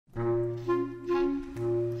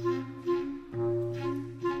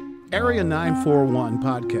Area 941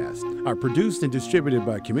 podcasts are produced and distributed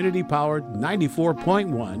by community-powered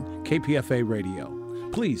 94.1 KPFA Radio.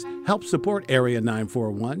 Please help support Area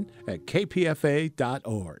 941 at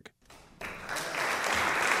kpfa.org.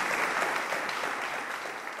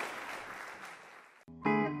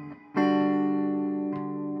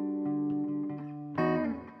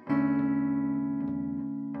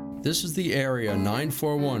 This is the Area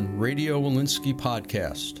 941 Radio Walensky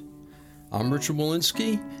podcast. I'm Richard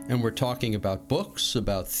Walensky, and we're talking about books,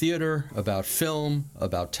 about theater, about film,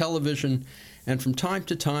 about television, and from time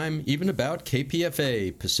to time, even about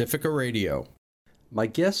KPFA, Pacifica Radio. My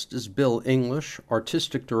guest is Bill English,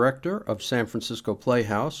 Artistic Director of San Francisco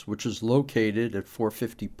Playhouse, which is located at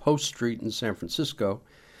 450 Post Street in San Francisco.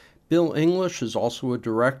 Bill English is also a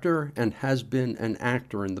director and has been an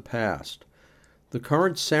actor in the past. The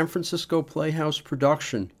current San Francisco Playhouse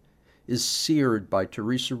production is Seared by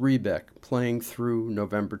Teresa Rebeck, playing through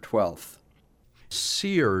November 12th.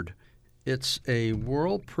 Seared, it's a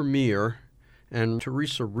world premiere, and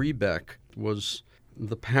Teresa Rebeck was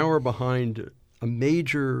the power behind a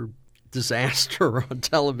major disaster on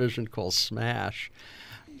television called Smash.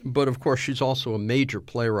 But of course, she's also a major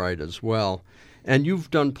playwright as well. And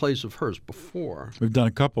you've done plays of hers before. We've done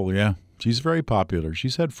a couple, yeah. She's very popular.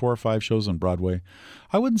 She's had 4 or 5 shows on Broadway.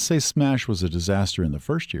 I wouldn't say Smash was a disaster in the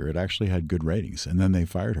first year. It actually had good ratings, and then they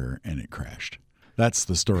fired her, and it crashed. That's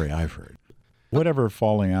the story I've heard. Whatever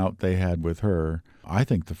falling out they had with her, I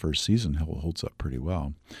think the first season holds up pretty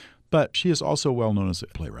well. But she is also well known as a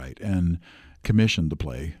playwright and commissioned the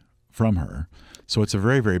play from her. So it's a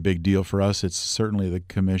very, very big deal for us. It's certainly the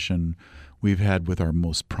commission we've had with our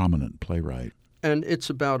most prominent playwright. And it's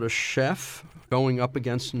about a chef going up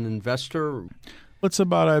against an investor. It's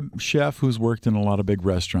about a chef who's worked in a lot of big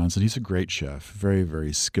restaurants, and he's a great chef, very,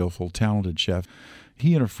 very skillful, talented chef.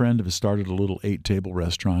 He and a friend have started a little 8-table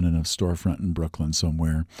restaurant in a storefront in Brooklyn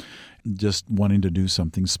somewhere, just wanting to do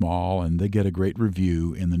something small, and they get a great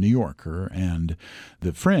review in the New Yorker. And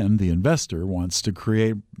the friend, the investor, wants to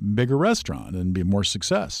create a bigger restaurant and be more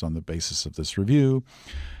success on the basis of this review,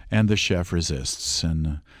 and the chef resists.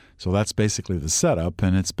 And so that's basically the setup,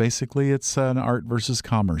 and it's an art versus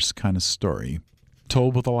commerce kind of story.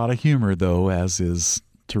 Told with a lot of humor, though, as is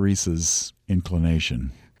Teresa's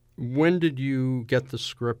inclination. When did you get the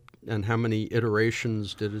script, and how many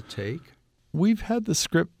iterations did it take? We've had the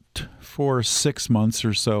script for 6 months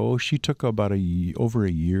or so. She took about over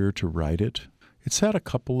a year to write it. It's had a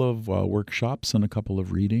couple of workshops and a couple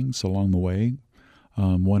of readings along the way,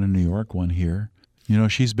 one in New York, one here. You know,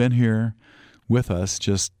 she's been here with us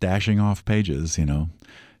just dashing off pages, you know.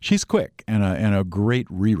 She's quick and a great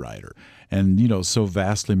rewriter, and, you know, so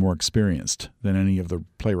vastly more experienced than any of the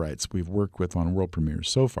playwrights we've worked with on world premieres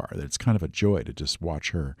so far that it's kind of a joy to just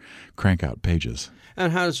watch her crank out pages.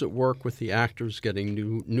 And how does it work with the actors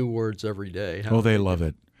getting new words every day? They love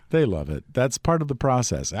it. They love it. That's part of the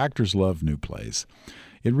process. Actors love new plays.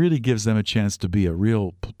 It really gives them a chance to be a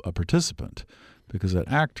real participant, because an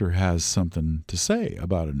actor has something to say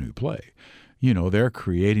about a new play. You know, they're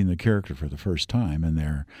creating the character for the first time, and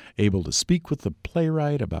they're able to speak with the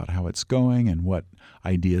playwright about how it's going and what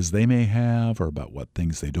ideas they may have or about what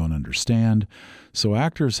things they don't understand. So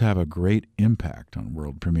actors have a great impact on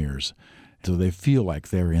world premieres. So they feel like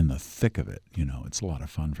they're in the thick of it. You know, it's a lot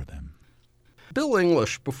of fun for them. Bill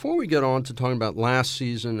English, before we get on to talking about last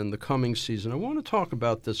season and the coming season, I want to talk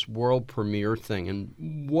about this world premiere thing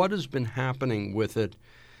and what has been happening with it,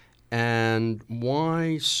 and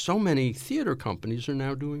why so many theater companies are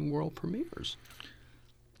now doing world premieres.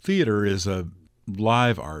 Theater is a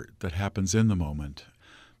live art that happens in the moment.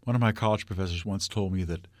 One of my college professors once told me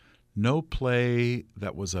that no play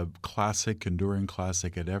that was a classic, enduring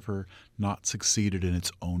classic, had ever not succeeded in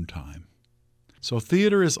its own time. So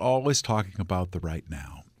theater is always talking about the right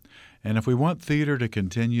now. And if we want theater to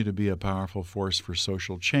continue to be a powerful force for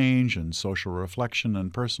social change and social reflection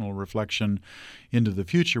and personal reflection into the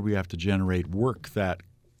future, we have to generate work that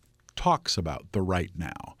talks about the right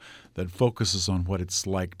now, that focuses on what it's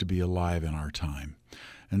like to be alive in our time.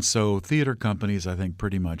 And so theater companies, I think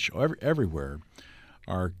pretty much everywhere,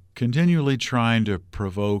 are continually trying to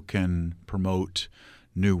provoke and promote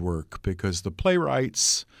new work, because the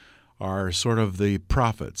playwrights are sort of the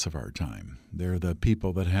prophets of our time. They're the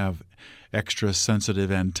people that have extra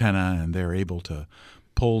sensitive antenna, and they're able to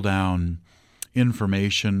pull down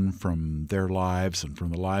information from their lives and from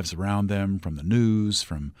the lives around them, from the news,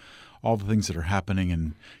 from all the things that are happening,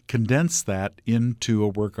 and condense that into a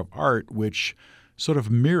work of art which sort of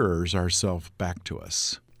mirrors ourselves back to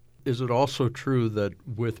us. Is it also true that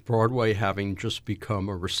with Broadway having just become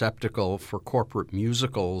a receptacle for corporate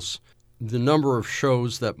musicals, the number of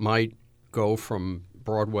shows that might go from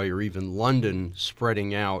Broadway or even London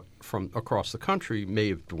spreading out from across the country may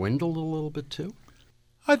have dwindled a little bit too?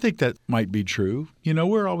 I think that might be true.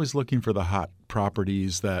 We're always looking for the hot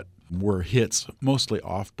properties that were hits, mostly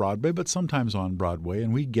off Broadway, but sometimes on Broadway,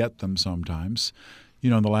 and we get them sometimes. In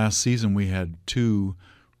the last season, we had two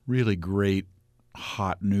really great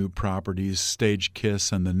hot new properties, Stage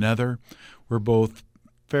Kiss and The Nether, were both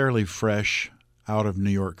fairly fresh out of New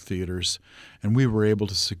York theaters, and we were able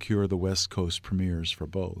to secure the West Coast premieres for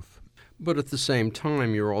both. But at the same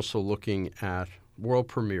time, you're also looking at world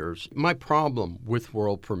premieres. My problem with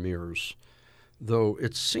world premieres, though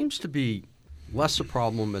it seems to be less a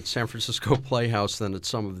problem at San Francisco Playhouse than at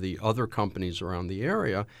some of the other companies around the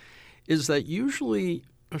area, is that usually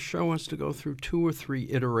a show has to go through 2 or 3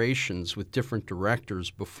 iterations with different directors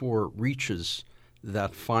before it reaches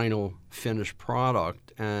that final finished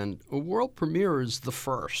product, and a world premiere is the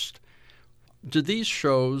first. Do these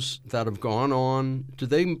shows that have gone on, do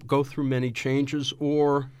they go through many changes,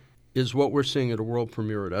 or is what we're seeing at a world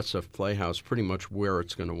premiere at SF Playhouse pretty much where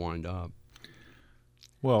it's going to wind up?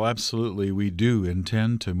 Well, absolutely. We do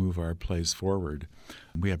intend to move our plays forward.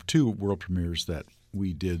 We have 2 world premieres that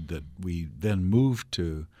we did that we then moved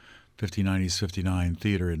to 5090s 59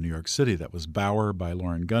 Theater in New York City. That was Bauer by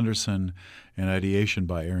Lauren Gunderson and Ideation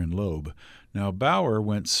by Aaron Loeb. Now, Bauer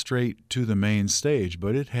went straight to the main stage,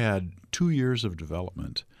 but it had 2 years of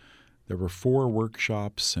development. There were 4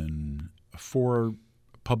 workshops and 4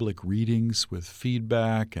 public readings with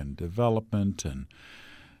feedback and development, and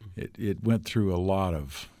it went through a lot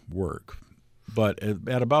of work. But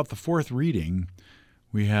at about the 4th reading,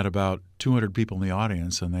 we had about 200 people in the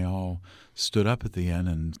audience, and they all stood up at the end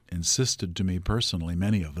and insisted to me personally,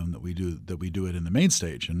 many of them, that we do it in the main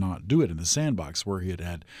stage and not do it in the sandbox where it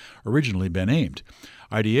had originally been aimed.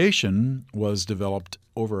 Ideation was developed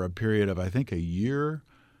over a period of, I think, a year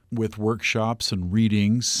with workshops and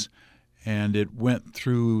readings, and it went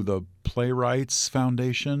through the Playwrights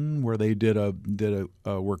Foundation where they did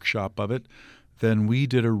a workshop of it. Then we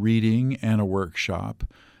did a reading and a workshop,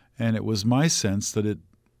 and it was my sense that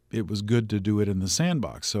it was good to do it in the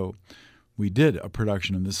sandbox. So we did a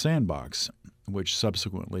production in the sandbox, which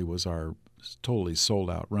subsequently was our totally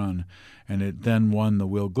sold-out run, and it then won the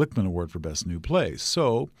Will Glickman Award for Best New Play.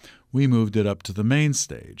 So we moved it up to the main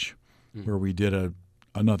stage, where we did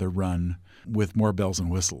another run with more bells and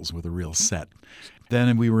whistles, with a real set.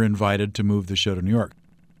 Then we were invited to move the show to New York.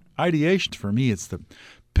 Ideation, for me, it's the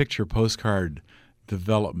picture postcard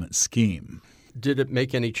development scheme. Did it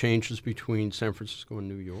make any changes between San Francisco and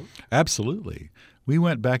New York? Absolutely. We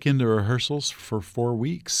went back into rehearsals for 4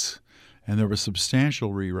 weeks, and there were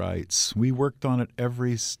substantial rewrites. We worked on it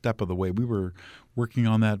every step of the way. We were working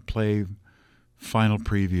on that play final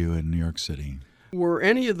preview in New York City. Were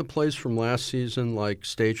any of the plays from last season, like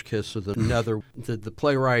Stage Kiss or The Nether, did the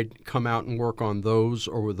playwright come out and work on those,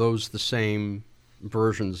 or were those the same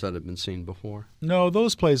versions that had been seen before? No,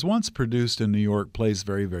 those plays, once produced in New York, plays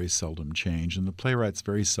very, very seldom change, and the playwrights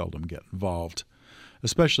very seldom get involved,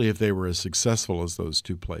 especially if they were as successful as those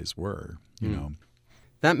 2 plays were, you know.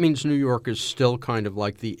 That means New York is still kind of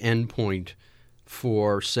like the end point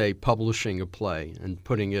for, say, publishing a play and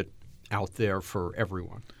putting it out there for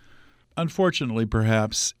everyone. Unfortunately,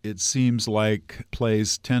 perhaps, it seems like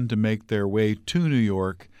plays tend to make their way to New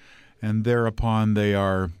York, and thereupon they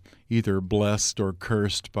are either blessed or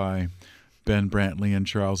cursed by Ben Brantley and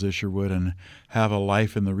Charles Isherwood and have a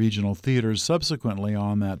life in the regional theaters subsequently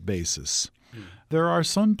on that basis. There are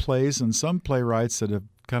some plays and some playwrights that have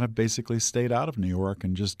kind of basically stayed out of New York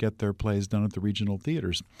and just get their plays done at the regional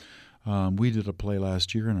theaters. We did a play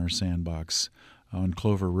last year in our sandbox on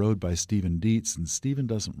Clover Road by Stephen Dietz, and Stephen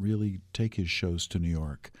doesn't really take his shows to New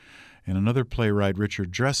York. And another playwright,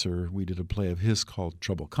 Richard Dresser, we did a play of his called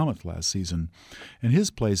Trouble Cometh last season, and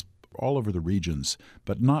his plays all over the regions,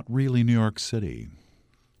 but not really New York City.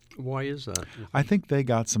 Why is that? I think they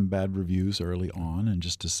got some bad reviews early on and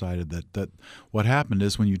just decided that what happened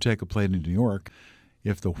is when you take a play to New York,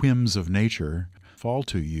 if the whims of nature fall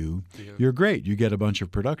to you, you're great. You get a bunch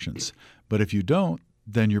of productions. But if you don't,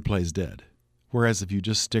 then your play's dead. Whereas if you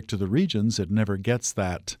just stick to the regions, it never gets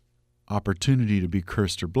that opportunity to be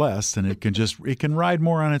cursed or blessed, and it can ride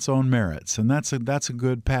more on its own merits, and that's a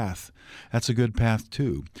good path. That's a good path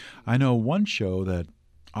too. I know one show that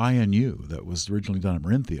I and You that was originally done at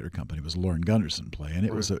Marin Theater Company was a Lauren Gunderson play, and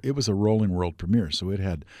it was a rolling world premiere. So it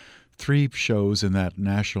had 3 shows in that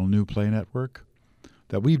national new play network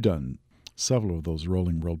that we've done several of those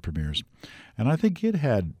rolling world premieres, and I think it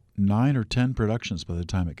had 9 or 10 productions by the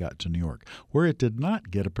time it got to New York, where it did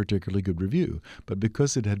not get a particularly good review. But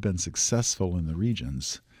because it had been successful in the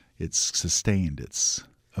regions, it's sustained its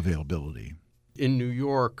availability. In New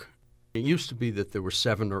York, it used to be that there were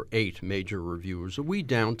 7 or 8 major reviewers. Are we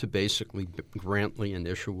down to basically Grantley and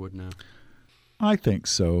Isherwood now? I think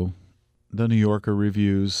so. The New Yorker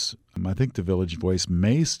reviews. I think the Village Voice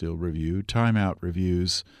may still review. Time Out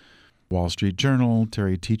reviews. Wall Street Journal.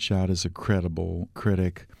 Terry Teachout is a credible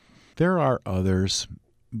critic. There are others,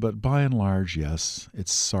 but by and large, yes,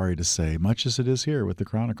 it's sorry to say, much as it is here with the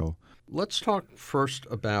Chronicle. Let's talk first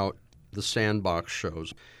about the Sandbox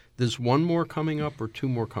shows. There's one more coming up or 2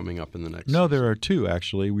 more coming up in the next No, season? there are 2,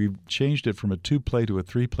 actually. We've changed it from a 2-play to a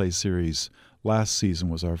 3-play series. Last season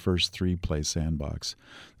was our first 3-play Sandbox.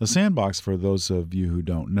 The Sandbox, for those of you who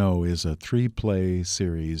don't know, is a 3-play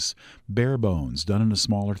series, bare bones, done in a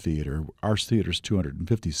smaller theater. Our theater's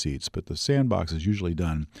 250 seats, but the Sandbox is usually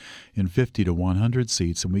done in 50 to 100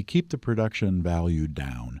 seats, and we keep the production value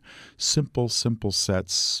down. Simple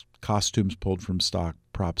sets, costumes pulled from stock,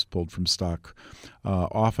 props pulled from stock.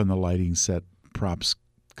 Often the lighting set, props,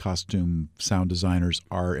 costume, sound designers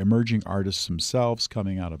are emerging artists themselves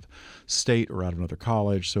coming out of state or out of another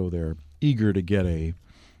college, so they're eager to get a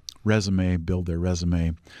resume, build their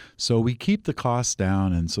resume. So we keep the costs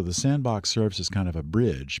down, and so the Sandbox serves as kind of a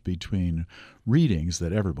bridge between readings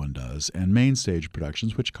that everyone does and main stage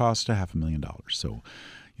productions, which cost $500,000. So,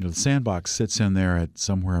 the Sandbox sits in there at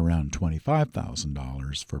somewhere around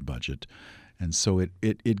 $25,000 for budget. And so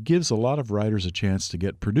it gives a lot of writers a chance to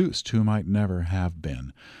get produced who might never have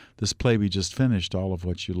been. This play we just finished, All of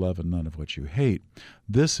What You Love and None of What You Hate,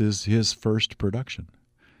 this is his first production.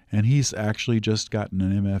 And he's actually just gotten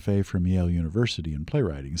an MFA from Yale University in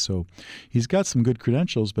playwriting. So he's got some good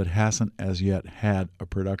credentials, but hasn't as yet had a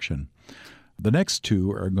production. The next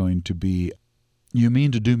 2 are going to be You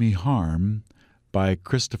Mean to Do Me Harm by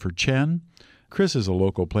Christopher Chen. Chris is a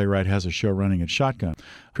local playwright, has a show running at Shotgun.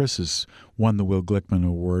 Chris has won the Will Glickman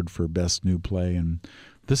Award for Best New Play, and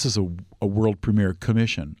this is a world premiere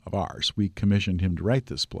commission of ours. We commissioned him to write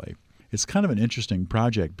this play. It's kind of an interesting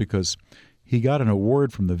project because he got an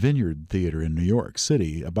award from the Vineyard Theater in New York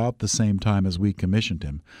City about the same time as we commissioned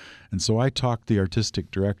him. And so I talked the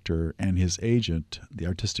artistic director and his agent, the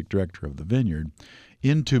artistic director of the Vineyard,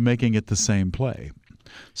 into making it the same play.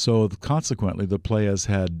 So consequently, the play has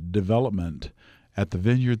had development at the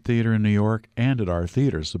Vineyard Theater in New York and at our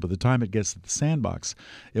theater. So by the time it gets to the Sandbox,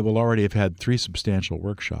 it will already have had 3 substantial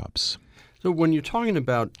workshops. So when you're talking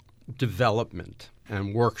about development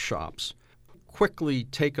and workshops, quickly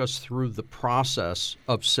take us through the process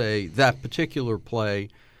of, say, that particular play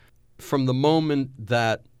from the moment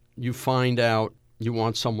that you find out you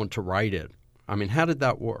want someone to write it. I mean, how did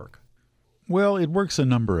that work? Well, it works a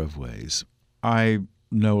number of ways. I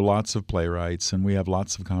know lots of playwrights, and we have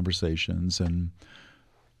lots of conversations, and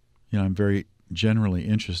I'm very generally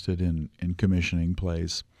interested in commissioning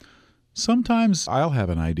plays. Sometimes I'll have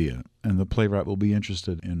an idea, and the playwright will be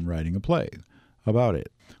interested in writing a play about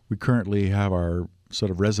it. We currently have our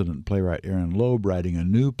sort of resident playwright, Aaron Loeb, writing a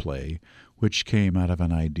new play, which came out of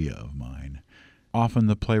an idea of mine. Often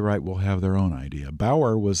the playwright will have their own idea.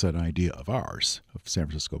 Bauer was an idea of ours, of San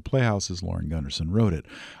Francisco Playhouse's. Lauren Gunderson wrote it.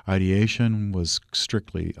 Ideation was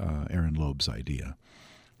strictly Aaron Loeb's idea.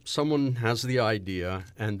 Someone has the idea,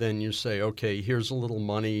 and then you say, okay, here's a little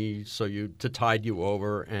money to tide you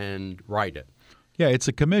over and write it. Yeah, it's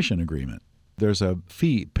a commission agreement. There's a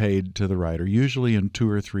fee paid to the writer, usually in 2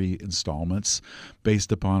 or 3 installments,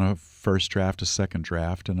 based upon a first draft, a second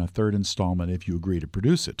draft, and a third installment if you agree to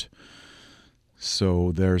produce it.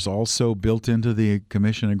 So there's also built into the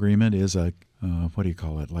commission agreement is a,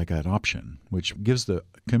 like an option, which gives the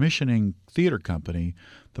commissioning theater company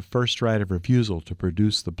the first right of refusal to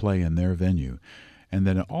produce the play in their venue. And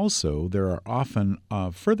then also there are often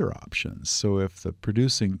further options. So if the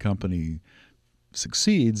producing company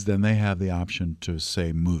succeeds, then they have the option to,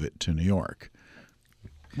 say, move it to New York,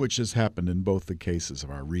 which has happened in both the cases of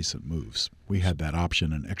our recent moves. We had that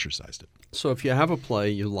option and exercised it. So if you have a play,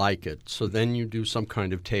 you like it, so then you do some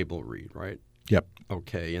kind of table read, right? Yep.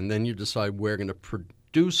 Okay, and then you decide we're going to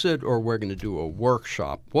produce it or we're going to do a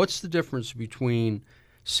workshop. What's the difference between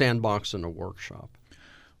Sandbox and a workshop?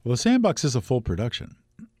 Well, the Sandbox is a full production.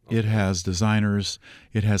 Okay. It has designers,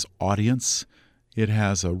 it has audience, it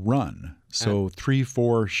has a run. So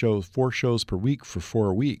 4 shows per week for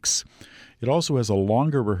 4 weeks. It also has a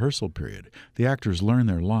longer rehearsal period. The actors learn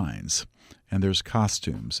their lines. and there's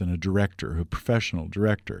costumes and a director, a professional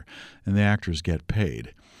director, and the actors get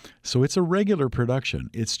paid. So it's a regular production.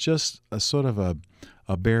 It's just a sort of a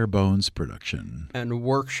bare bones production. And a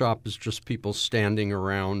workshop is just people standing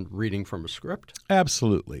around reading from a script?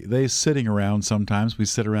 Absolutely. They sitting around sometimes. We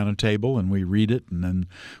sit around a table and we read it, and then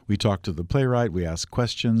we talk to the playwright. We ask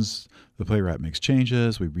questions. The playwright makes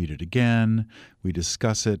changes. We read it again. We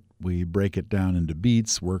discuss it. We break it down into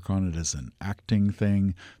beats, work on it as an acting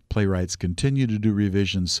thing. Playwrights continue to do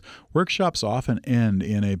revisions. Workshops often end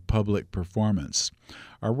in a public performance.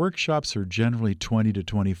 Our workshops are generally 20 to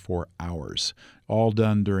 24 hours, all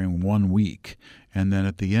done during 1 week. And then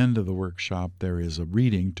at the end of the workshop, there is a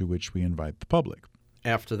reading to which we invite the public.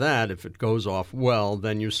 After that, if it goes off well,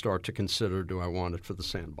 then you start to consider, do I want it for the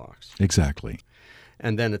sandbox? Exactly.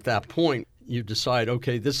 And then at that point, you decide,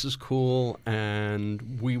 okay, this is cool,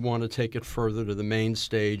 and we want to take it further to the main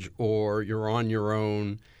stage, or you're on your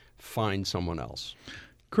own, find someone else.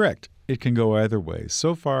 Correct. It can go either way.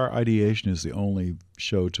 So far, Ideation is the only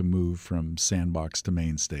show to move from sandbox to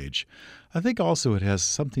main stage. I think also it has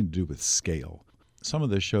something to do with scale. Some of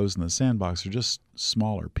the shows in the sandbox are just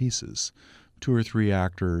smaller pieces, 2 or 3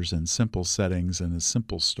 actors and simple settings and a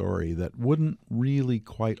simple story that wouldn't really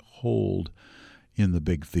quite hold in the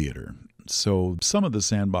big theater. So some of the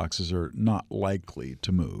sandboxes are not likely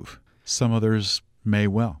to move. Some others may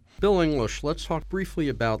well. Bill English, let's talk briefly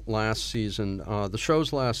about last season. The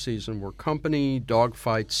shows last season were Company,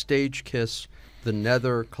 Dogfight, Stage Kiss, The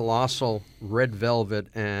Nether, Colossal, Red Velvet,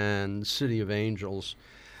 and City of Angels.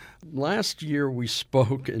 Last year we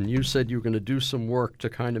spoke, and you said you were going to do some work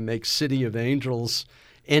to kind of make City of Angels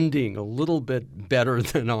ending a little bit better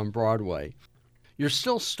than on Broadway. You're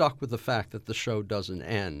still stuck with the fact that the show doesn't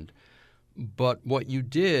end, but what you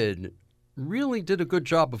did really did a good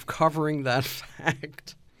job of covering that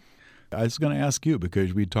fact. I was going to ask you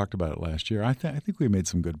because we talked about it last year. I think we made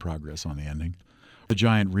some good progress on the ending. The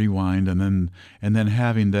giant rewind and then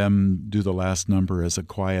having them do the last number as a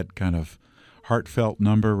quiet kind of heartfelt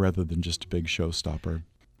number rather than just a big showstopper.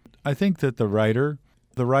 I think that the writer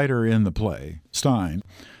in the play, Stein,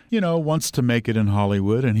 wants to make it in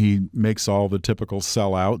Hollywood, and he makes all the typical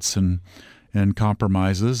sellouts and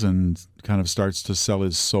compromises and kind of starts to sell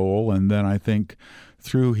his soul. And then I think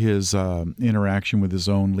through his interaction with his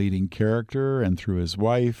own leading character and through his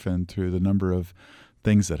wife and through the number of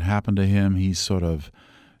things that happen to him, he sort of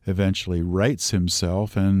eventually rights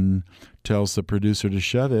himself and tells the producer to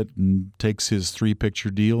shut it and takes his 3-picture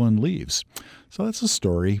deal and leaves. So that's a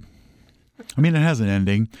story. I mean, it has an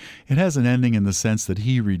ending. It has an ending in the sense that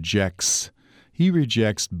he rejects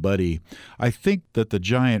Buddy. I think that the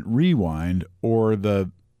giant rewind or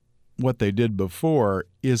what they did before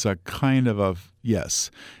is a kind of it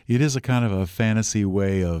is a kind of a fantasy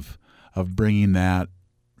way of bringing that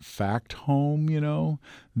fact home,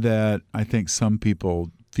 that I think some people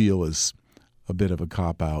feel is a bit of a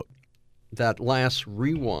cop-out. That last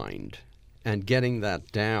rewind and getting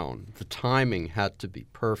that down, the timing had to be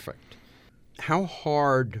perfect. How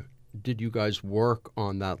hard did you guys work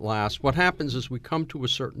on that last? What happens is we come to a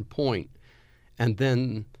certain point, and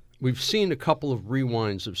then we've seen a couple of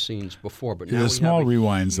rewinds of scenes before, but now the small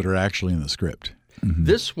rewinds that are actually in the script. Mm-hmm.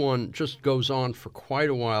 This one just goes on for quite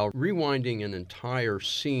a while, rewinding an entire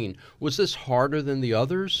scene. Was this harder than the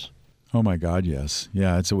others? Oh my God, yes.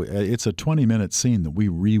 Yeah, it's a 20-minute scene that we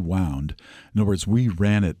rewound. In other words, we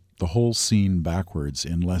ran it, the whole scene backwards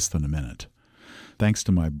in less than a minute. Thanks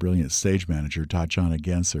to my brilliant stage manager, Tatjana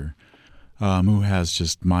Genser, who has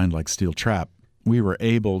just mind like steel trap, we were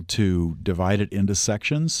able to divide it into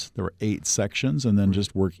sections. There were 8 sections, and then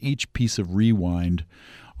just work each piece of rewind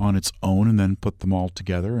on its own and then put them all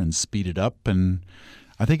together and speed it up. And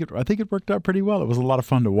I think it worked out pretty well. It was a lot of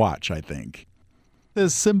fun to watch, I think.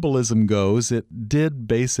 As symbolism goes, it did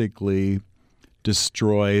basically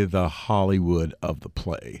destroy the Hollywood of the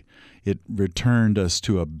play. It returned us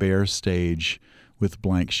to a bare stage with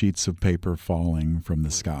blank sheets of paper falling from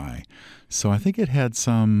the sky. So I think it had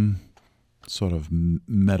some sort of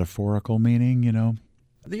metaphorical meaning,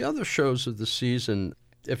 The other shows of the season,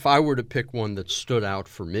 if I were to pick one that stood out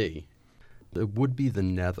for me, it would be The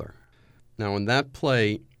Nether. Now, in that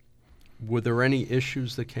play, were there any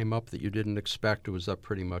issues that came up that you didn't expect, or was that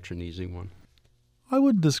pretty much an easy one? I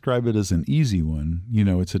wouldn't describe it as an easy one.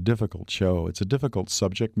 It's a difficult show. It's a difficult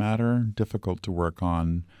subject matter, difficult to work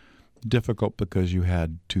on, difficult because you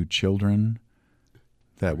had 2 children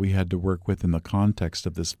that we had to work with in the context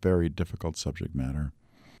of this very difficult subject matter.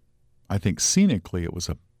 I think scenically it was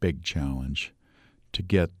a big challenge to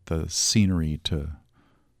get the scenery to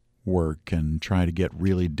work and try to get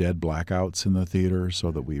really dead blackouts in the theater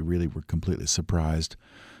so that we really were completely surprised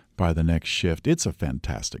by the next shift. It's a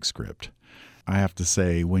fantastic script. I have to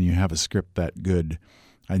say, when you have a script that good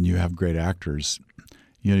and you have great actors,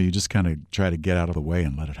 you just kind of try to get out of the way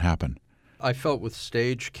and let it happen. I felt with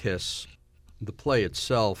Stage Kiss, the play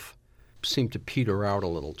itself seemed to peter out a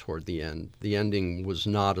little toward the end. The ending was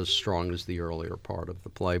not as strong as the earlier part of the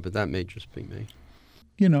play, but that may just be me.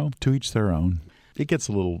 To each their own. It gets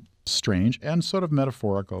a little strange and sort of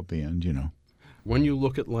metaphorical at the end, When you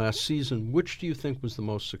look at last season, which do you think was the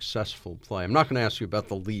most successful play? I'm not going to ask you about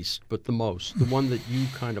the least, but the most. The one that you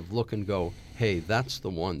kind of look and go, hey, that's the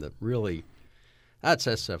one that really, that's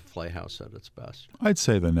SF Playhouse at its best. I'd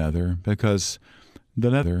say The Nether, because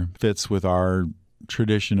The Nether fits with our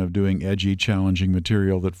tradition of doing edgy, challenging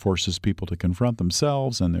material that forces people to confront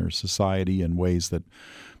themselves and their society in ways that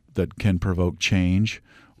can provoke change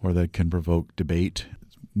or that can provoke debate.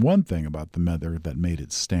 One thing about The Nether that made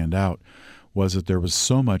it stand out was that there was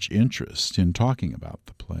so much interest in talking about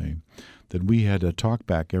the play that we had a talk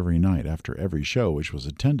back every night after every show, which was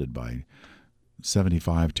attended by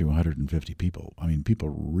 75 to 150 people. I mean, people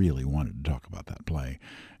really wanted to talk about that play,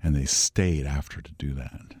 and they stayed after to do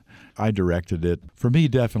that. I directed it. For me,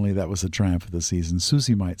 definitely, that was a triumph of the season.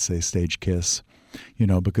 Susie might say Stage Kiss,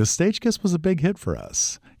 because Stage Kiss was a big hit for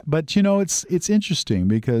us. But, it's interesting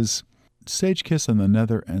because Stage Kiss and The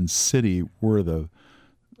Nether and City were the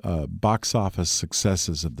box office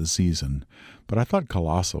successes of the season. But I thought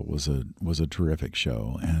Colossal was a terrific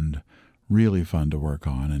show and really fun to work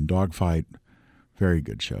on. And Dogfight, very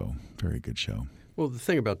good show. Very good show. Well, the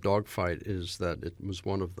thing about Dogfight is that it was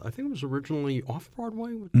I think it was originally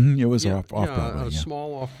off-Broadway. It was off-Broadway. A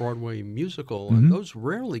small off-Broadway musical, and those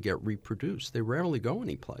rarely get reproduced. They rarely go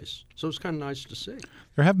anyplace. So it's kind of nice to see.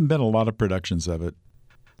 There haven't been a lot of productions of it.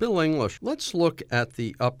 Bill English, let's look at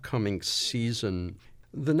the upcoming season.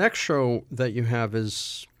 The next show that you have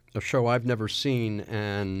is a show I've never seen,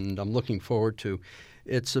 and I'm looking forward to.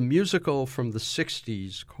 It's a musical from the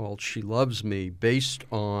 60s called She Loves Me, based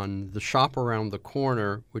on The Shop Around the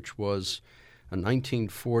Corner, which was a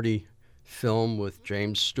 1940 film with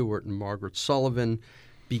James Stewart and Margaret Sullivan,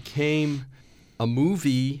 became a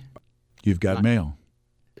movie. You've Got Mail.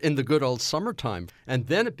 In the good old summertime. And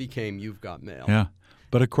then it became You've Got Mail. Yeah.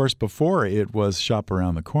 But, of course, before it was Shop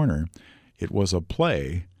Around the Corner, it was a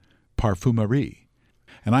play, Parfumerie.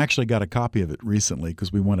 And I actually got a copy of it recently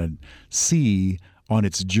because we want to see on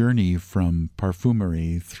its journey from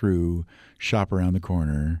Parfumerie through Shop Around the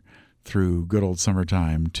Corner, through Good Old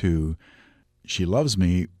Summertime to She Loves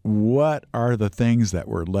Me, what are the things that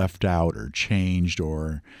were left out or changed,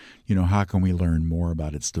 or, how can we learn more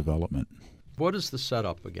about its development? What is the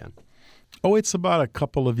setup again? Oh, it's about a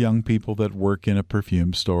couple of young people that work in a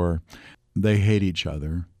perfume store. They hate each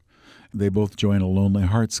other. They both join a Lonely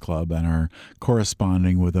Hearts Club and are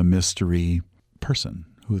corresponding with a mystery person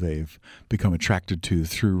who they've become attracted to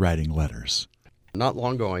through writing letters. Not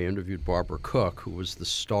long ago, I interviewed Barbara Cook, who was the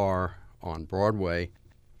star on Broadway.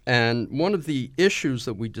 And one of the issues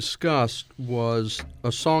that we discussed was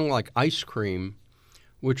a song like Ice Cream,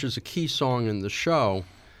 which is a key song in the show.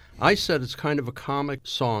 I said it's kind of a comic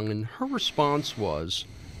song, and her response was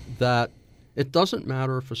that it doesn't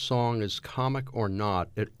matter if a song is comic or not,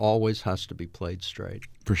 it always has to be played straight.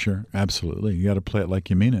 For sure. Absolutely. You got to play it like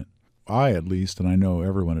you mean it. I, at least, and I know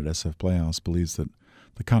everyone at SF Playhouse believes that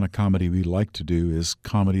the kind of comedy we like to do is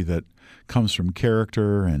comedy that comes from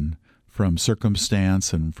character and from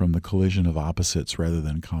circumstance and from the collision of opposites rather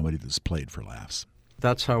than comedy that's played for laughs.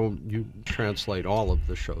 That's how you translate all of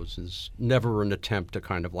the shows, is never an attempt to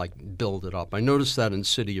kind of like build it up. I noticed that in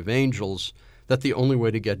City of Angels, that the only way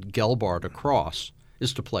to get Gelbart across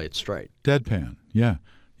is to play it straight. Deadpan, yeah.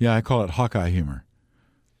 Yeah, I call it Hawkeye humor,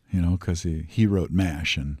 because he wrote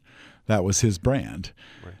MASH, and that was his brand.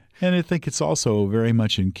 Right. And I think it's also very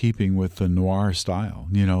much in keeping with the noir style,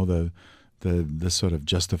 the sort of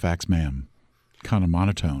just the facts, ma'am kind of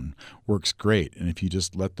monotone works great. And if you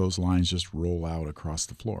just let those lines just roll out across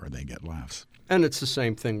the floor, they get laughs. And it's the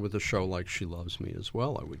same thing with a show like She Loves Me as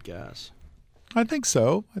well, I would guess. I think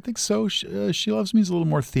so. She Loves Me is a little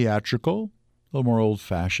more theatrical, a little more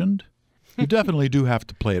old-fashioned. You definitely do have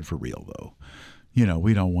to play it for real, though.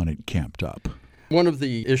 We don't want it camped up. One of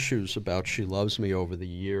the issues about She Loves Me over the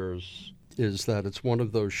years is that it's one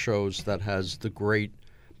of those shows that has the great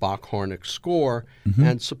Bach-Harnick score,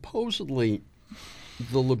 and supposedly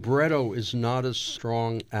the libretto is not as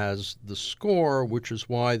strong as the score, which is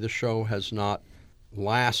why the show has not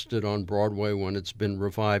lasted on Broadway when it's been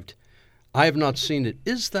revived. I have not seen it.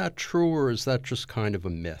 Is that true, or is that just kind of a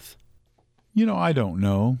myth? I don't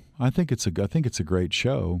know. I think it's a great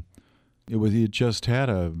show. It just had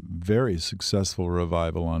a very successful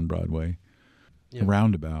revival on Broadway.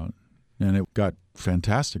 roundabout, and it got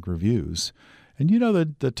fantastic reviews. And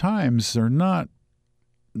the Times are not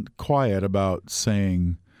quiet about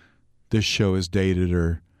saying this show is dated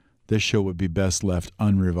or this show would be best left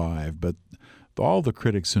unrevived, but all the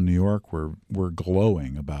critics in New York were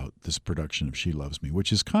glowing about this production of She Loves Me,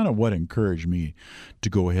 which is kind of what encouraged me to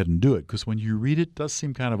go ahead and do it. Because when you read it does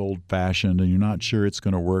seem kind of old-fashioned, and you're not sure it's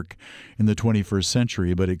going to work in the 21st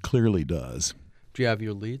century, but it clearly does. Do you have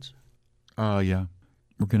your leads? Yeah.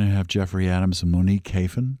 We're going to have Jeffrey Adams and Monique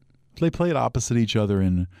Cafin. They played opposite each other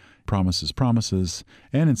in Promises, Promises,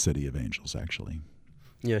 and in City of Angels, actually.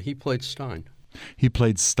 Yeah, he played Stein. He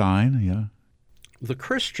played Stein, yeah. The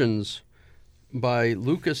Christians by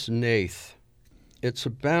Lucas Nath. It's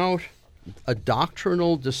about a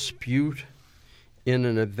doctrinal dispute in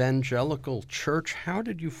an evangelical church. How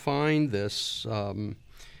did you find this?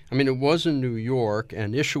 It was in New York,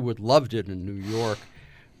 and Isherwood loved it in New York.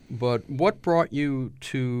 But what brought you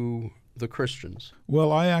to the Christians?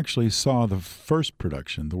 Well, I actually saw the first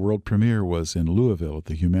production. The world premiere was in Louisville at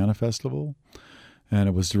the Humana Festival, and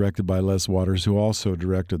it was directed by Les Waters, who also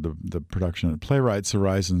directed the production at Playwrights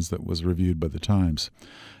Horizons that was reviewed by the Times.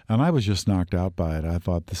 And I was just knocked out by it. I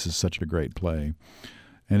thought, this is such a great play.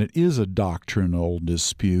 And it is a doctrinal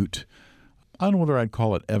dispute. I don't know whether I'd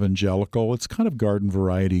call it evangelical. It's kind of garden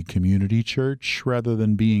variety community church rather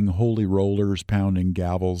than being holy rollers pounding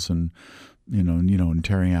gavels and and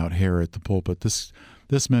tearing out hair at the pulpit.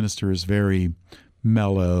 This minister is very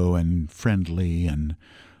mellow and friendly, and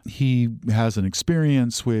he has an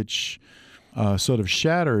experience which sort of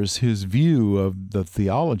shatters his view of the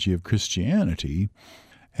theology of Christianity,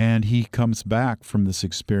 and he comes back from this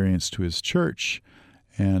experience to his church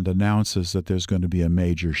and announces that there's going to be a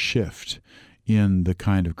major shift in the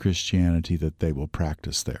kind of Christianity that they will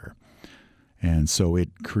practice there. And so it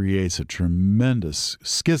creates a tremendous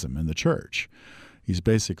schism in the church. He's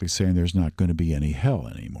basically saying there's not going to be any hell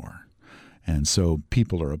anymore. And so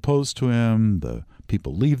people are opposed to him. The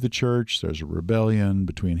people leave the church. There's a rebellion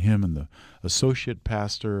between him and the associate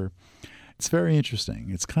pastor. It's very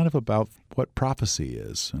interesting. It's kind of about what prophecy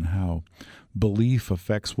is and how belief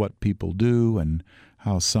affects what people do and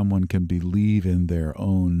how someone can believe in their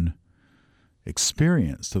own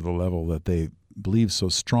experience to the level that they believe so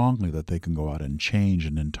strongly that they can go out and change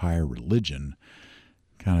an entire religion.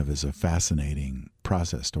 Kind of is a fascinating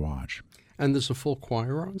process to watch. And there's a full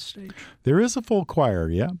choir on stage? There is a full choir,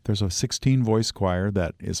 yeah. There's a 16-voice choir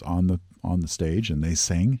that is on the stage, and they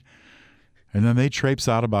sing. And then they traipse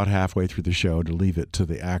out about halfway through the show to leave it to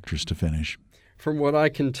the actors to finish. From what I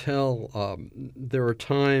can tell, there are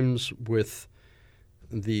times with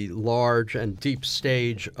the large and deep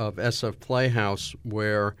stage of SF Playhouse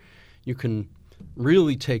where you can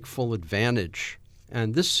really take full advantage.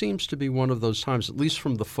 And this seems to be one of those times, at least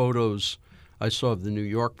from the photos I saw of the New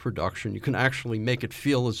York production, you can actually make it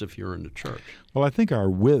feel as if you're in the church. Well, I think our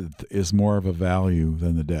width is more of a value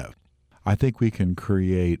than the depth. I think we can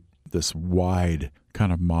create this wide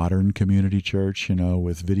kind of modern community church,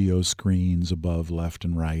 with video screens above left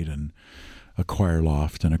and right and a choir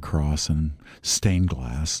loft and a cross and stained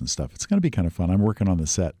glass and stuff. It's going to be kind of fun. I'm working on the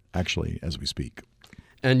set, actually, as we speak.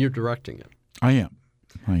 And you're directing it? I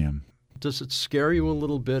am. Does it scare you a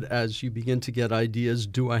little bit as you begin to get ideas?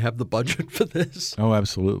 Do I have the budget for this? Oh,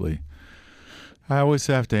 absolutely. I always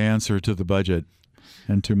have to answer to the budget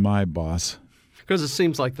and to my boss. Because it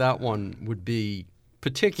seems like that one would be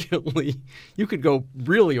particularly, you could go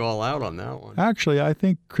really all out on that one. Actually, I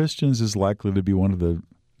think Christians is likely to be one of the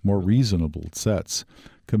more reasonable sets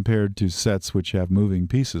compared to sets which have moving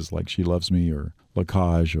pieces like She Loves Me or La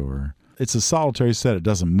Cage, or it's a solitary set. It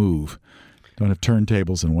doesn't move. Don't have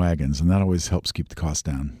turntables and wagons, and that always helps keep the cost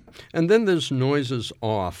down. And then there's Noises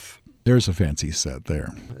Off. There's a fancy set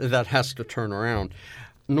there. That has to turn around.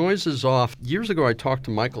 Noises Off. Years ago, I talked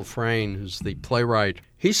to Michael Frayn, who's the playwright.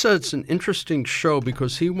 He said it's an interesting show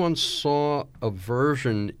because he once saw a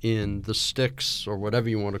version in the Sticks, or whatever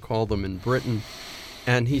you want to call them, in Britain,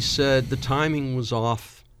 and he said the timing was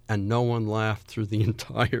off and no one laughed through the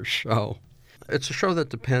entire show. It's a show that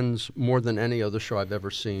depends more than any other show I've ever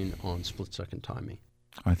seen on split-second timing.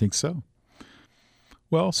 I think so.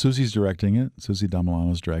 Well, Susie's directing it. Susie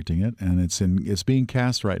Damilano's directing it, and it's being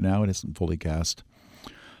cast right now. It isn't fully cast.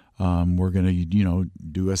 We're going to,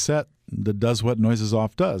 do a set that does what Noises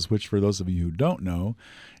Off does, which for those of you who don't know,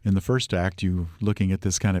 in the first act, you're looking at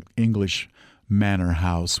this kind of English manor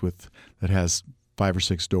house that has 5 or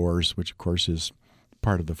 6 doors, which of course is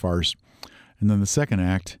part of the farce. And then the second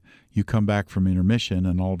act, you come back from intermission,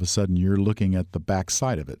 and all of a sudden you're looking at the back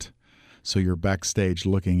side of it. So you're backstage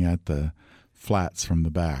looking at the flats from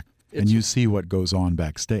the back. and you see what goes on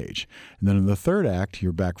backstage. And then in the third act,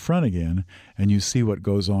 you're back front again, and you see what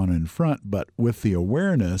goes on in front, but with the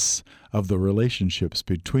awareness of the relationships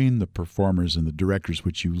between the performers and the directors,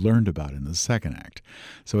 which you learned about in the second act.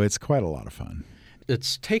 So it's quite a lot of fun.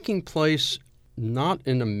 It's taking place not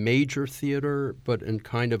in a major theater, but in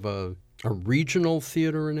kind of a regional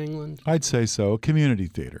theater in England? I'd say so. Community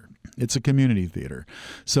theater. It's a community theater.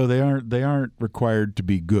 So they aren't required to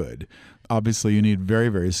be good. Obviously, you need very,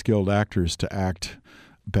 very skilled actors to act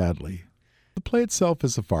badly. The play itself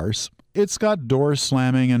is a farce. It's got doors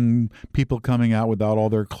slamming and people coming out without all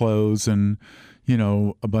their clothes and,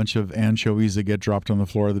 a bunch of anchovies that get dropped on the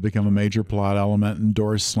floor that become a major plot element, and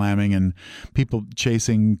doors slamming and people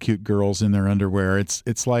chasing cute girls in their underwear.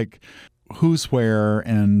 It's like who's where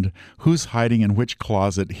and who's hiding in which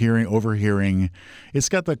closet, overhearing. It's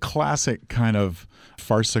got the classic kind of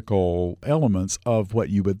farcical elements of what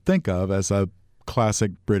you would think of as a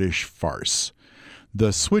classic British farce. The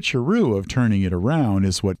switcheroo of turning it around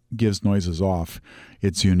is what gives Noises Off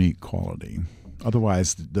its unique quality.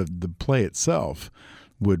 Otherwise, the play itself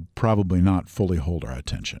would probably not fully hold our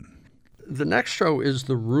attention. The next show is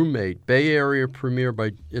The Roommate, Bay Area premiere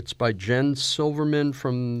by Jen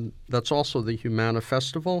Silverman that's also the Humana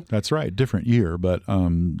Festival. That's right, different year, but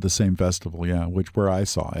the same festival, yeah, where I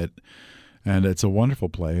saw it. And it's a wonderful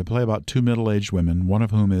play. A play about two middle-aged women, one of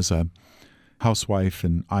whom is a housewife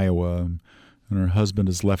in Iowa, and her husband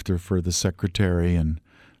has left her for the secretary, and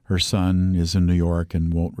her son is in New York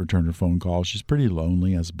and won't return her phone calls. She's pretty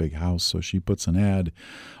lonely, has a big house, so she puts an ad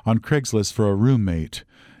on Craigslist for a roommate.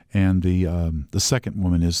 And the second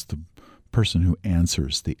woman is the person who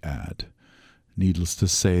answers the ad. Needless to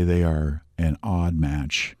say, they are an odd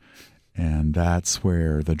match. And that's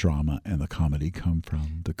where the drama and the comedy come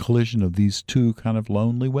from. The collision of these two kind of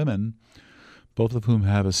lonely women, both of whom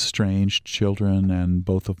have estranged children and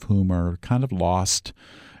both of whom are kind of lost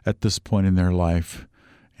at this point in their life,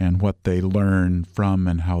 and what they learn from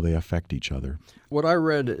and how they affect each other. What I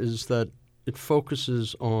read is that it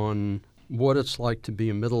focuses on what it's like to be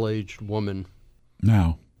a middle-aged woman.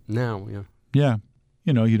 Now, yeah. Yeah.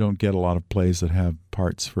 You don't get a lot of plays that have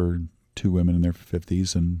parts for two women in their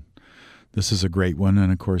 50s, and this is a great one.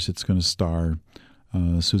 And, of course, it's going to star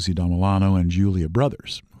Susie Domilano and Julia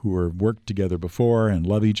Brothers, who have worked together before and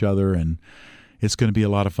love each other, and it's going to be a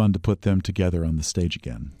lot of fun to put them together on the stage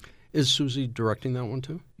again. Is Susie directing that one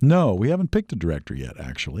too? No, we haven't picked a director yet,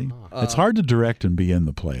 actually. It's hard to direct and be in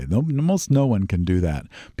the play. Almost no one can do that.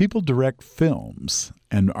 People direct films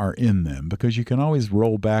and are in them because you can always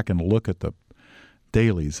roll back and look at the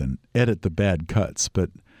dailies and edit the bad cuts, but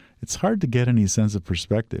it's hard to get any sense of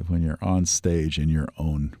perspective when you're on stage in your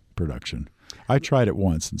own production. I tried it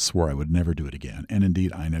once and swore I would never do it again, and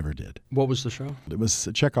indeed I never did. What was the show? It was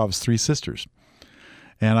Chekhov's Three Sisters.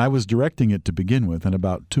 And I was directing it to begin with, and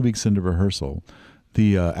about 2 weeks into rehearsal,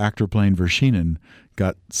 the actor playing Vershinin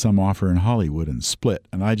got some offer in Hollywood and split,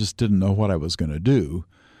 and I just didn't know what I was going to do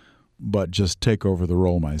but just take over the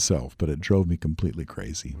role myself. But it drove me completely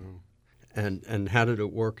crazy. And how did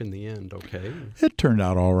it work in the end? Okay. It turned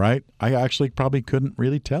out all right. I actually probably couldn't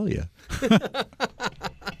really tell you.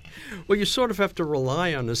 Well, you sort of have to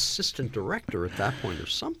rely on assistant director at that point or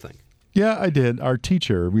something. Yeah, I did. Our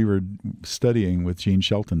teacher, we were studying with Jean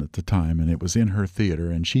Shelton at the time, and it was in her theater,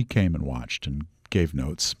 and she came and watched and gave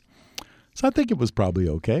notes. So I think it was probably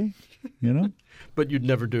okay, But you'd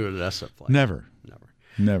never do it at SF Play?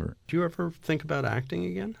 Never. Do you ever think about acting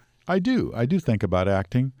again? I do. I do think about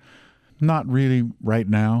acting. Not really right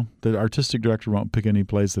now. The artistic director won't pick any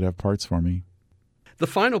plays that have parts for me. The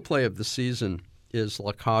final play of the season is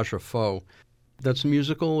La Cage aux Folles. That's a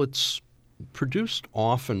musical. It's produced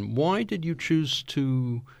often. Why did you choose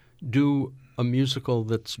to do a musical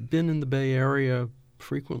that's been in the Bay Area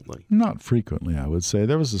frequently? Not frequently, I would say.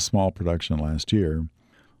 There was a small production last year.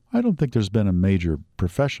 I don't think there's been a major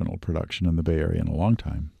professional production in the Bay Area in a long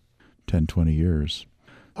time, 10, 20 years.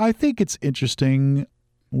 I think it's interesting.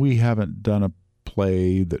 We haven't done a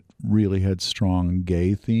play that really had strong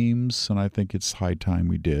gay themes, and I think it's high time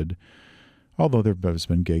we did, although there have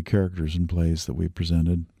been gay characters in plays that we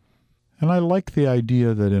presented. And I like the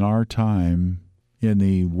idea that in our time, in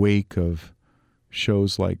the wake of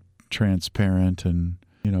shows like Transparent and,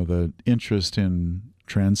 the interest in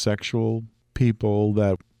transsexual people,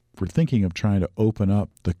 that we're thinking of trying to open up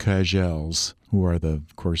the Cagelles, who are,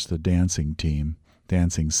 of course, the dancing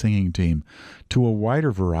singing team, to a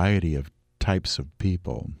wider variety of types of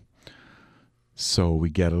people. So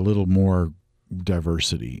we get a little more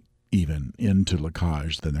diversity even into La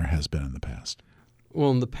Cage than there has been in the past.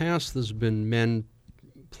 Well, in the past, there's been men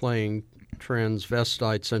playing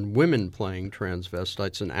transvestites and women playing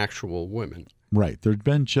transvestites and actual women. Right. There'd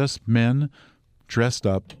been just men dressed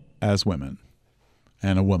up as women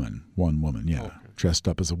and a woman, one woman, okay, dressed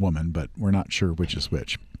up as a woman, but we're not sure which is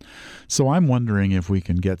which. So I'm wondering if we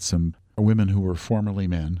can get some women who were formerly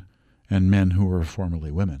men and men who were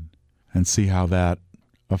formerly women and see how that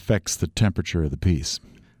affects the temperature of the piece.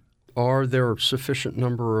 Are there a sufficient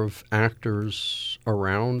number of actors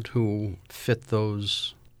around who fit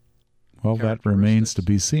those? Well, that remains to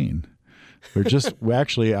be seen. We're just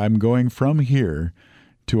actually, I'm going from here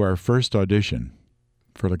to our first audition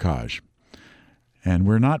for La Cage. And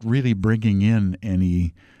we're not really bringing in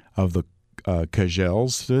any of the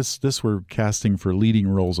Cagels. This we're casting for leading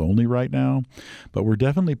roles only right now. But we're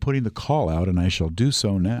definitely putting the call out, and I shall do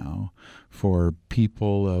so now, for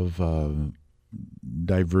people of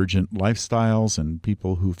divergent lifestyles and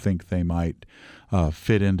people who think they might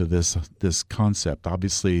fit into this concept.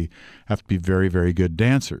 Obviously, have to be very, very good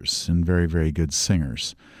dancers and very, very good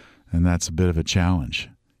singers, and that's a bit of a challenge.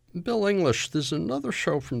 Bill English, there's another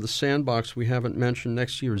show from the Sandbox we haven't mentioned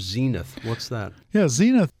next year, Zenith. What's that? Yeah,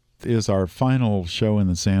 Zenith is our final show in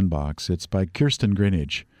the Sandbox. It's by Kirsten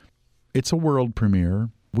Greenidge. It's a world premiere.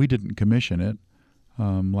 We didn't commission it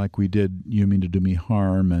like we did You Mean to Do Me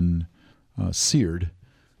Harm and Seared.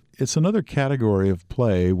 It's another category of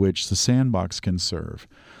play which the Sandbox can serve.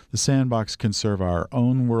 The Sandbox can serve our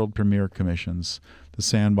own world premiere commissions. The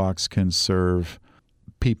Sandbox can serve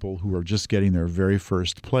people who are just getting their very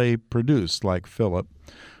first play produced, like Philip.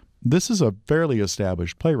 This is a fairly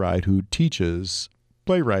established playwright who teaches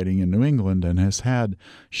playwriting in New England and has had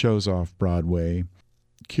shows off Broadway.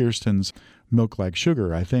 Kirsten's Milk Like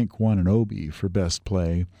Sugar, I think, won an Obie for Best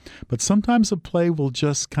Play. But sometimes a play will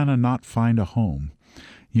just kind of not find a home.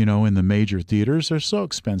 You know, in the major theaters, they're so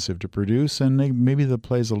expensive to produce, and maybe the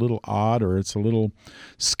play's a little odd or it's a little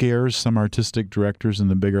scares some artistic directors in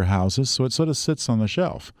the bigger houses, so it sort of sits on the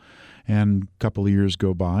shelf. And a couple of years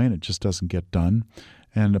go by and it just doesn't get done.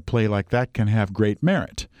 And a play like that can have great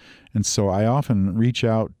merit. And so I often reach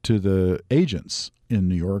out to the agents in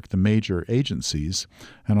New York, the major agencies,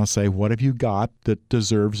 and I'll say, what have you got that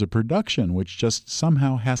deserves a production, which just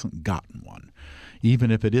somehow hasn't gotten one,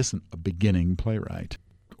 even if it isn't a beginning playwright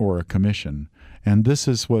or a commission. And this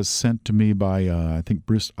was sent to me by, I think,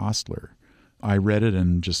 Bruce Ostler. I read it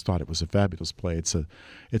and just thought it was a fabulous play.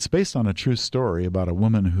 It's based on a true story about a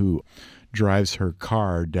woman who drives her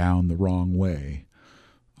car down the wrong way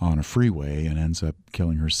on a freeway and ends up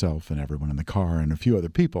killing herself and everyone in the car and a few other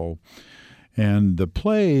people. And the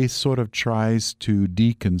play sort of tries to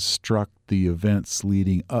deconstruct the events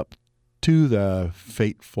leading up to the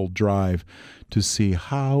fateful drive to see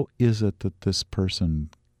how is it that this person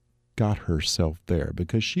got herself there,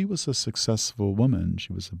 because she was a successful woman.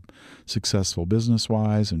 She was successful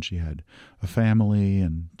business-wise, and she had a family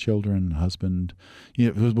and children, husband.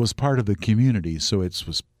 You know, it was part of the community, so it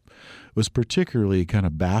was particularly kind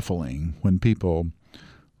of baffling when people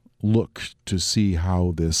look to see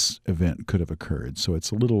how this event could have occurred. So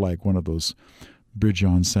it's a little like one of those Bridge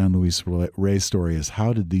on San Luis Rey stories.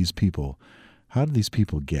 How did these people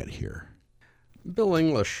get here? Bill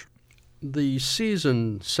English, the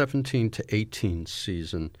season 17 to 18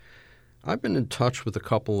 season, I've been in touch with a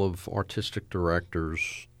couple of artistic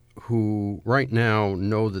directors who right now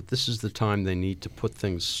know that this is the time they need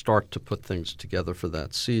to start to put things together for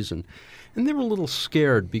that season. And they're a little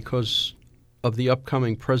scared because of the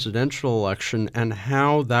upcoming presidential election and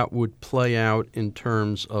how that would play out in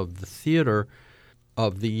terms of the theater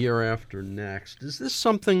of the year after next. Is this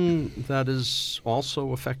something that is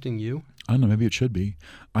also affecting you? I don't know, maybe it should be.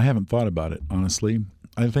 I haven't thought about it, honestly.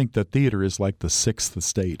 I think that theater is like the sixth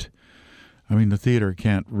estate. I mean, the theater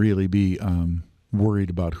can't really be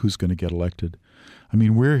worried about who's going to get elected. I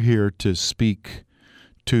mean, we're here to speak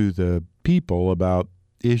to the people about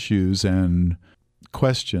issues and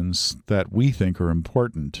questions that we think are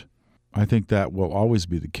important. I think that will always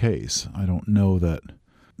be the case. I don't know that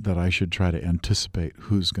I should try to anticipate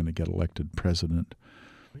who's going to get elected president.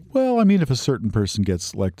 Well, I mean, if a certain person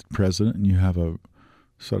gets elected president and you have a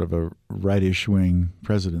sort of a right-ish wing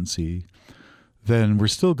presidency, then we're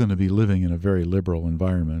still going to be living in a very liberal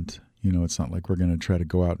environment. You know, it's not like we're going to try to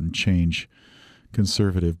go out and change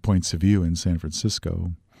conservative points of view in San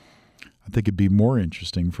Francisco. I think it'd be more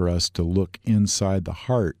interesting for us to look inside the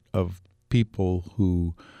heart of people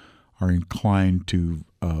who are inclined to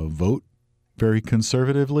vote very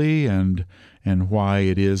conservatively and why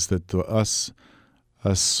it is that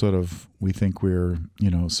us sort of, we think we're,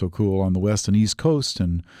 so cool on the West and East Coast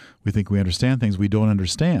and we think we understand things. We don't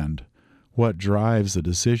understand what drives the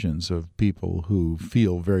decisions of people who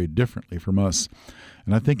feel very differently from us.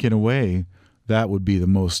 And I think in a way that would be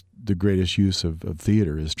the greatest use of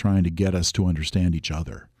theater, is trying to get us to understand each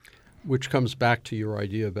other. Which comes back to your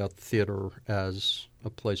idea about theater as a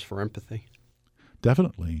place for empathy.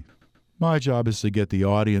 Definitely. My job is to get the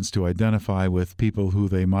audience to identify with people who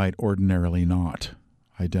they might ordinarily not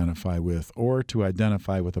identify with, or to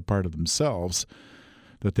identify with a part of themselves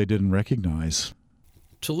that they didn't recognize.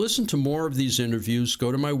 To listen to more of these interviews,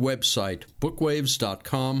 go to my website,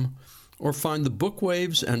 bookwaves.com, or find the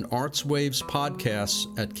Bookwaves and Arts Waves podcasts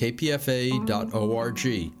at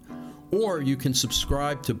kpfa.org. Or you can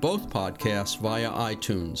subscribe to both podcasts via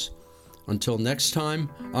iTunes. Until next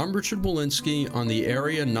time, I'm Richard Walensky on the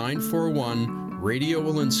Area 941 Radio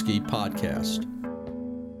Walensky podcast.